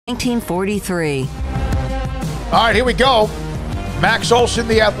1943. All right, here we go. Max Olson,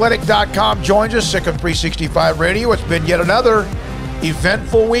 theathletic.com, joins us, Sick of 365 Radio. It's been yet another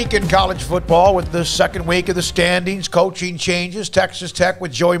eventful week in college football with the second week of the standings, coaching changes, Texas Tech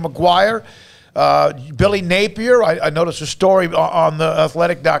with Joey McGuire, Billy Napier. I noticed a story on the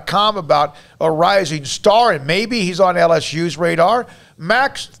athletic.com about a rising star, and maybe he's on LSU's radar.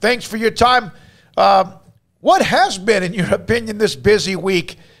 Max, thanks for your time. What has been, in your opinion, this busy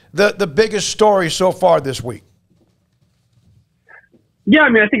week, the biggest story so far this week? Yeah, I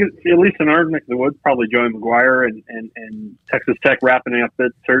mean, I think it's, at least in our neck of the woods, probably Joey McGuire and Texas Tech wrapping up that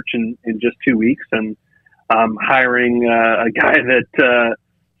search in just 2 weeks and hiring a guy that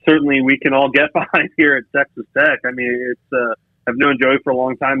certainly we can all get behind here at Texas Tech. I mean, it's I've known Joey for a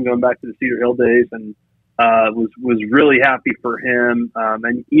long time, going back to the Cedar Hill days, and was really happy for him.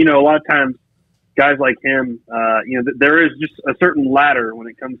 And you know, a lot of times, guys like him, you know, there is just a certain ladder when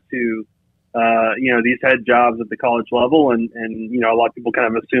it comes to you know, these head jobs at the college level, and you know, a lot of people kind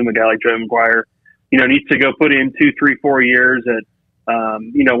of assume a guy like Joey McGuire, you know, needs to go put in 2, 3, 4 years at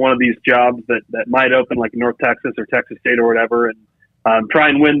you know, one of these jobs that might open like North Texas or Texas State or whatever, and try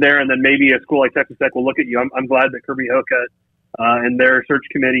and win there, and then maybe a school like Texas Tech will look at you. I'm glad that Kirby Hocutt and their search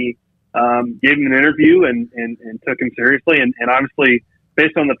committee gave him an interview and took him seriously, and obviously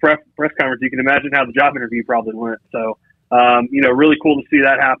based on the press conference, you can imagine how the job interview probably went. So. You know, really cool to see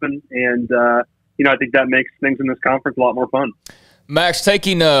that happen, and you know, I think that makes things in this conference a lot more fun. Max,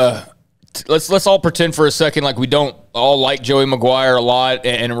 taking let's all pretend for a second like we don't all like Joey McGuire a lot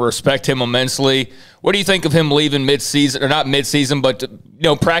and respect him immensely. What do you think of him leaving mid-season, or not mid-season, but you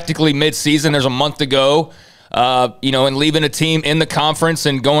know, practically mid-season? There's a month to go, you know, and leaving a team in the conference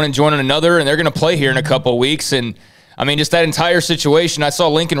and going and joining another, and they're going to play here in a couple of weeks. And I mean, just that entire situation. I saw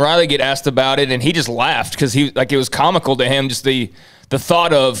Lincoln Riley get asked about it, and he just laughed because it was comical to him, just the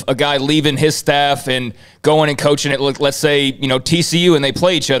thought of a guy leaving his staff and going and coaching at, let's say, you know, TCU, and they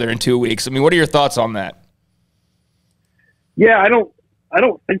play each other in 2 weeks. I mean, what are your thoughts on that? Yeah, I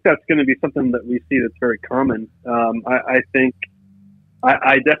don't think that's going to be something that we see that's very common. I think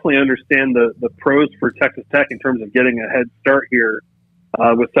I definitely understand the pros for Texas Tech in terms of getting a head start here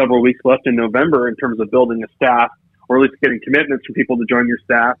with several weeks left in November in terms of building a staff, or at least getting commitments from people to join your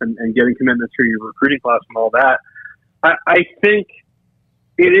staff and getting commitments for your recruiting class and all that. I think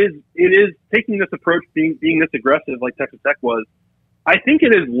it is taking this approach, being this aggressive like Texas Tech was. I think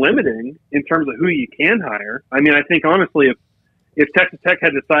it is limiting in terms of who you can hire. I mean, I think honestly, if Texas Tech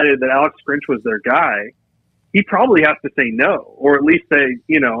had decided that Alex Grinch was their guy, he probably has to say no, or at least say,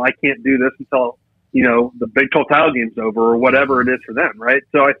 you know, I can't do this until, you know, the Big 12 title game's over or whatever it is for them, right?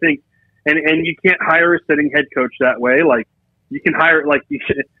 So I think. And you can't hire a sitting head coach that way. Like, you can hire, like,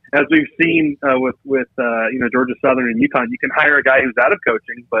 as we've seen with you know, Georgia Southern and UConn, you can hire a guy who's out of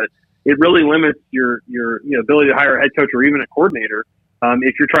coaching, but it really limits your you know, ability to hire a head coach or even a coordinator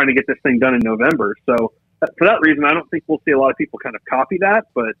if you're trying to get this thing done in November. So for that reason, I don't think we'll see a lot of people kind of copy that.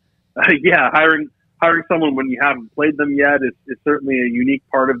 But yeah, hiring someone when you haven't played them yet is certainly a unique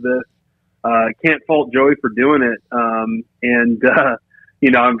part of this. Can't fault Joey for doing it, and. You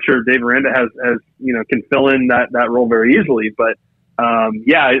know, I'm sure Dave Aranda has you know, can fill in that role very easily. But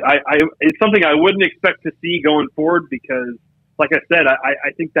yeah, I it's something I wouldn't expect to see going forward because, like I said,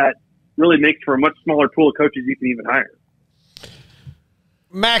 I think that really makes for a much smaller pool of coaches you can even hire.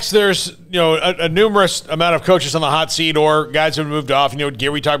 Max, there's, you know, a numerous amount of coaches on the hot seat or guys who have moved off. You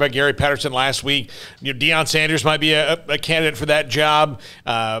know, we talked about Gary Patterson last week. You know, Deion Sanders might be a candidate for that job.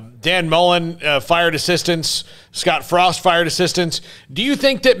 Dan Mullen fired assistants. Scott Frost fired assistants. Do you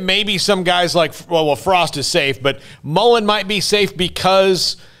think that maybe some guys like, well, Frost is safe, but Mullen might be safe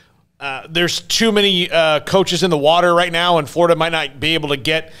because there's too many coaches in the water right now, and Florida might not be able to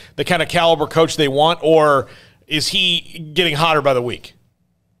get the kind of caliber coach they want, or is he getting hotter by the week?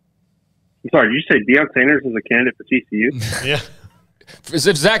 I'm sorry, did you say Deion Sanders is a candidate for TCU? Yeah.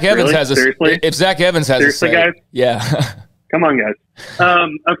 If Zach Evans really? has a Seriously? If Zach Evans has Seriously, a say, guys? Yeah. Come on, guys.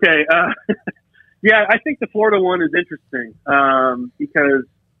 Okay. Yeah, I think the Florida one is interesting because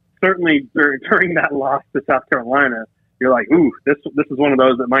certainly during that loss to South Carolina, you're like, ooh, this is one of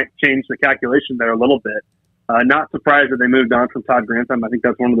those that might change the calculation there a little bit. Not surprised that they moved on from Todd Grantham. I think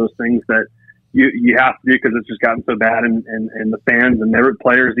that's one of those things that you have to do because it's just gotten so bad, and the fans and their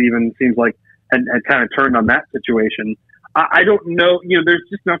players even seems like had kind of turned on that situation. I don't know. You know, there's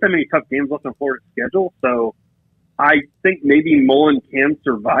just not that many tough games left on Florida's schedule, so I think maybe Mullen can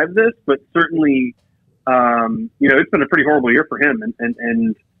survive this, but certainly, you know, it's been a pretty horrible year for him,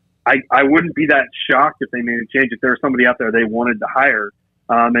 and I wouldn't be that shocked if they made a change if there was somebody out there they wanted to hire.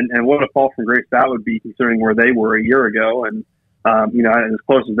 And what a fall from grace that would be considering where they were a year ago. And as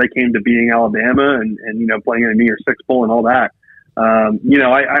close as they came to beating Alabama and playing in a New Year's Six bowl and all that.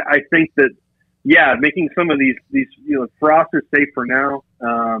 I think that, making some of these Frost is safe for now.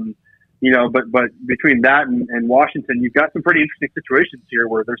 But between that and Washington, you've got some pretty interesting situations here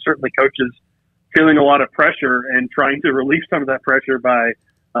where there's certainly coaches feeling a lot of pressure and trying to relieve some of that pressure by,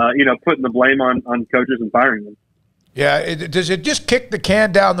 putting the blame on coaches and firing them. Yeah. Does it just kick the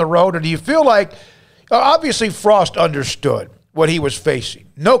can down the road, or do you feel like, obviously Frost understood what he was facing,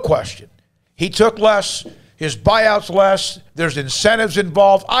 no question. He took less, his buyout's less, there's incentives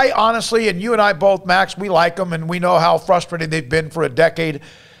involved. I honestly, and you and I both, Max, we like them, and we know how frustrating they've been for a decade.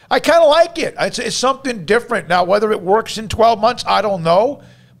 I kind of like it. It's something different. Now, whether it works in 12 months, I don't know,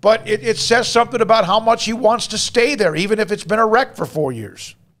 but it says something about how much he wants to stay there, even if it's been a wreck for 4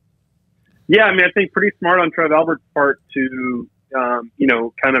 years. Yeah, I mean, I think pretty smart on Trev Albert's part to,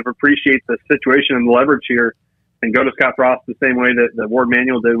 kind of appreciate the situation and the leverage here and go to Scott Frost the same way that Ward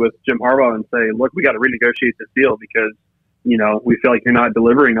Manuel did with Jim Harbaugh and say, look, we got to renegotiate this deal because, we feel like you're not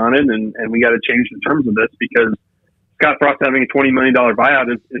delivering on it and we got to change the terms of this because Scott Frost having a $20 million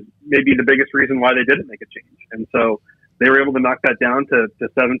buyout is maybe the biggest reason why they didn't make a change. And so they were able to knock that down to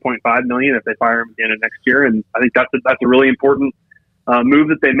 $7.5 million if they fire him again next year. And I think that's a really important move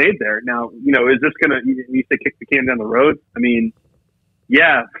that they made there. Now, is this going to, you say kick the can down the road? I mean,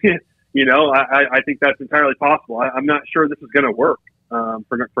 yeah, I think that's entirely possible. I'm not sure this is going to work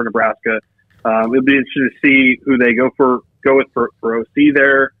for Nebraska. It'll be interesting to see who they go with for OC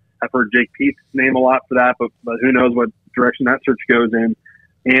there. I've heard Jake Pete's name a lot for that, but who knows what direction that search goes in.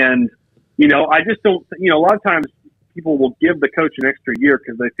 And, I just don't, a lot of times people will give the coach an extra year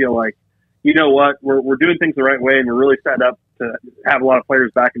because they feel like, you know what, we're doing things the right way and we're really set up to have a lot of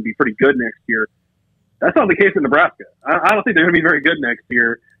players back and be pretty good next year. That's not the case in Nebraska. I don't think they're going to be very good next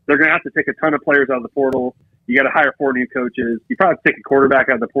year. They're going to have to take a ton of players out of the portal. You got to hire 4 new coaches. You probably have to take a quarterback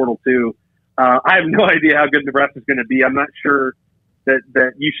out of the portal too. I have no idea how good Nebraska's going to be. I'm not sure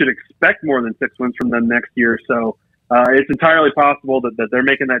that you should expect more than 6 wins from them next year. So it's entirely possible that they're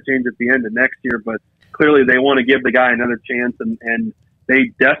making that change at the end of next year, but clearly they want to give the guy another chance and they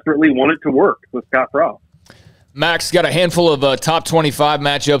desperately want it to work with Scott Frost. Max got a handful of top 25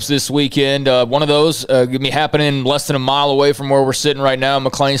 matchups this weekend. One of those going to be happening less than a mile away from where we're sitting right now,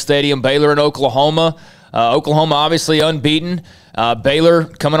 McLean Stadium. Baylor and Oklahoma. Oklahoma obviously unbeaten. Baylor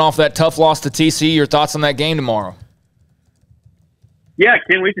coming off that tough loss to TCU. Your thoughts on that game tomorrow? Yeah,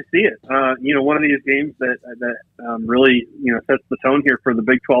 can't wait to see it. One of these games that really sets the tone here for the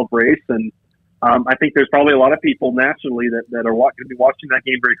Big 12 race, and I think there's probably a lot of people nationally that are going to be watching that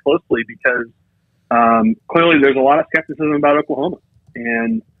game very closely because clearly there's a lot of skepticism about Oklahoma,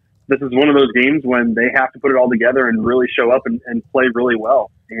 and this is one of those games when they have to put it all together and really show up and play really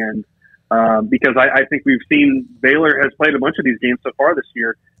well. And because I think we've seen Baylor has played a bunch of these games so far this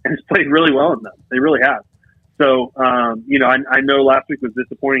year and has played really well in them. They really have. So, I know last week was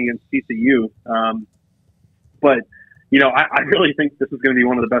disappointing against TCU, but I really think this is going to be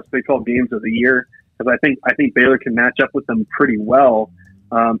one of the best Big 12 games of the year because I think Baylor can match up with them pretty well.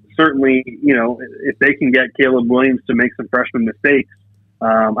 Certainly, if they can get Caleb Williams to make some freshman mistakes,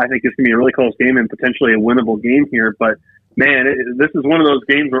 I think it's going to be a really close game and potentially a winnable game here. But man, this is one of those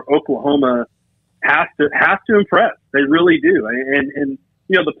games where Oklahoma has to impress. They really do, and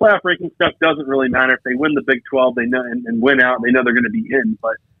the playoff ranking stuff doesn't really matter. If they win the Big 12, they know and win out, they know they're going to be in.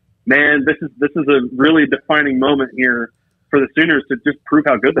 But man, this is a really defining moment here for the Sooners to just prove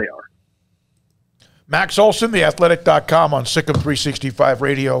how good they are. Max Olson, theathletic.com on Sikkim 365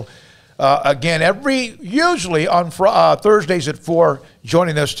 Radio. Again, usually on Thursdays at 4,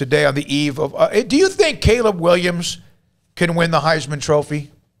 joining us today on the eve of. Do you think Caleb Williams can win the Heisman Trophy?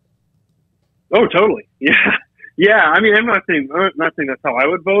 Oh, totally. Yeah. Yeah, I mean, I'm not saying that's how I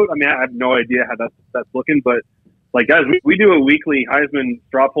would vote. I mean, I have no idea how that's looking, but like, guys, we do a weekly Heisman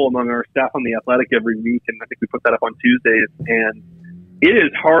straw poll among our staff on The Athletic every week, and I think we put that up on Tuesdays, and it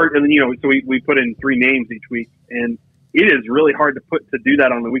is hard. And so we put in 3 names each week, and it is really hard to do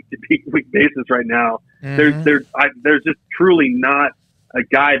that on a week-to-week basis right now. Mm-hmm. There's just truly not a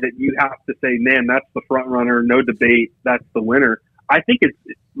guy that you have to say, man, that's the front runner, no debate, that's the winner. I think it's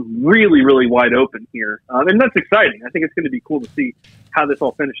really, really wide open here. And that's exciting. I think it's going to be cool to see how this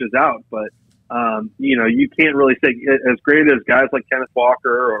all finishes out. But, you can't really say as great as guys like Kenneth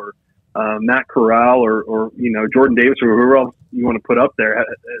Walker or Matt Corral or Jordan Davis or whoever else you want to put up there, as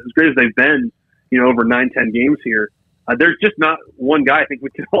great as they've been, over 9-10 games here. There's just not one guy I think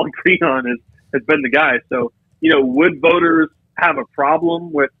we can all agree on has been the guy. So, would voters have a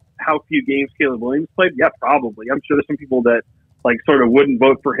problem with how few games Caleb Williams played? Yeah, probably. I'm sure there's some people that sort of wouldn't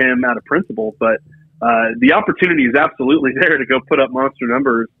vote for him out of principle, but the opportunity is absolutely there to go put up monster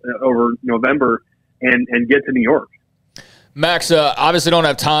numbers over November and get to New York. Max, obviously don't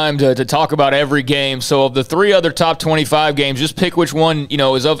have time to talk about every game. So of the 3 other top 25 games, just pick which one,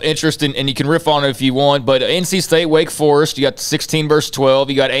 is of interest, and you can riff on it if you want. But NC State, Wake Forest, you got 16 versus 12.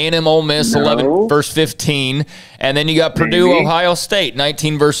 You got A&M Ole Miss, 11 versus 15. And then you got Purdue, Ohio State,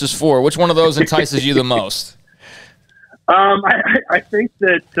 19 versus 4. Which one of those entices you the most? I think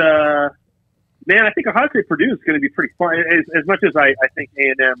that, I think Ohio State Purdue is going to be pretty fun. As much as I think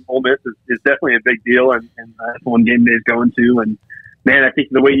A&M Ole Miss is definitely a big deal, and that's one game they're going to. And man, I think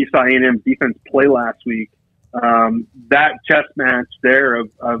the way you saw A&M's defense play last week, that chess match there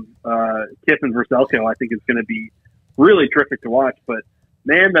of Kiffin versus Elko, I think is going to be really terrific to watch. But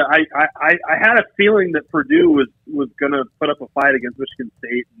man, I had a feeling that Purdue was going to put up a fight against Michigan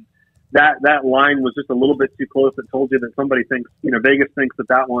State. And that line was just a little bit too close. It told you that somebody thinks, Vegas thinks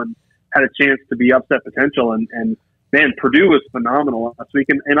that one had a chance to be upset potential. And man, Purdue was phenomenal last week.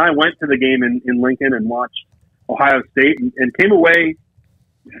 And I went to the game in Lincoln and watched Ohio State and came away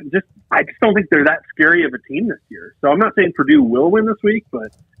I just don't think they're that scary of a team this year. So I'm not saying Purdue will win this week,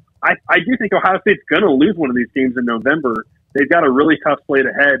 but I do think Ohio State's going to lose one of these games in November. They've got a really tough slate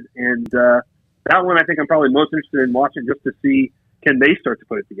ahead. And that one I think I'm probably most interested in watching just to see, can they start to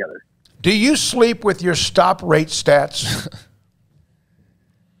put it together? Do you sleep with your stop rate stats?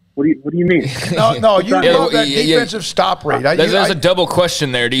 What do you mean? No, you know that defensive stop rate. There's a double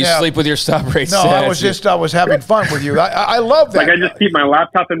question there. Do you sleep with your stop rate stats? I was having fun with you. I love that. Like I just keep my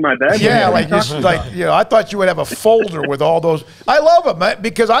laptop in my bed? Yeah, I thought you would have a folder with all those. I love them, man,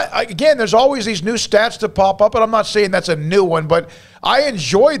 because again, there's always these new stats that pop up, and I'm not saying that's a new one, but I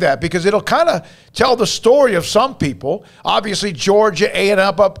enjoy that because it'll kind of tell the story of some people. Obviously, Georgia, A&M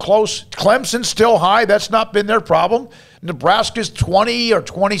up close. Clemson's still high. That's not been their problem. Nebraska's 20 or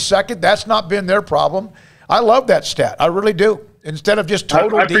 22nd. That's not been their problem. I love that stat. I really do. Instead of just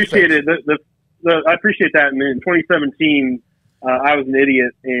total I appreciate defense. it. I appreciate that. And in 2017, I was an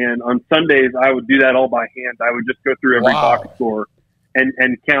idiot. And on Sundays, I would do that all by hand. I would just go through every box score and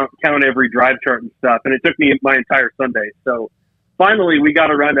count every drive chart and stuff. And it took me my entire Sunday. So finally, we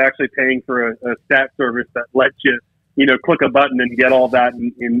got around to actually paying for a stat service that lets you, click a button and get all that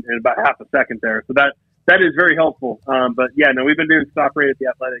in about half a second there. So that is very helpful. But yeah, no, we've been doing stop rate at the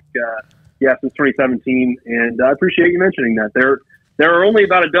Athletic, since 2017, and I appreciate you mentioning that. There are only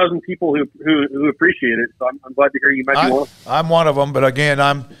about a dozen people who appreciate it, so I'm glad to hear you mention one. I'm one of them, but again,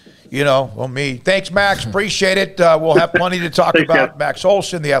 I'm, me. Thanks, Max. Appreciate it. We'll have plenty to talk about. Max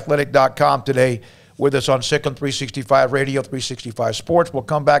Olson, theathletic.com today, with us on Sick on 365 Radio, 365 Sports. We'll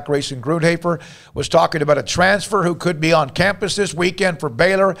come back. Grayson Grunhafer was talking about a transfer who could be on campus this weekend for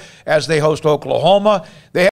Baylor as they host Oklahoma.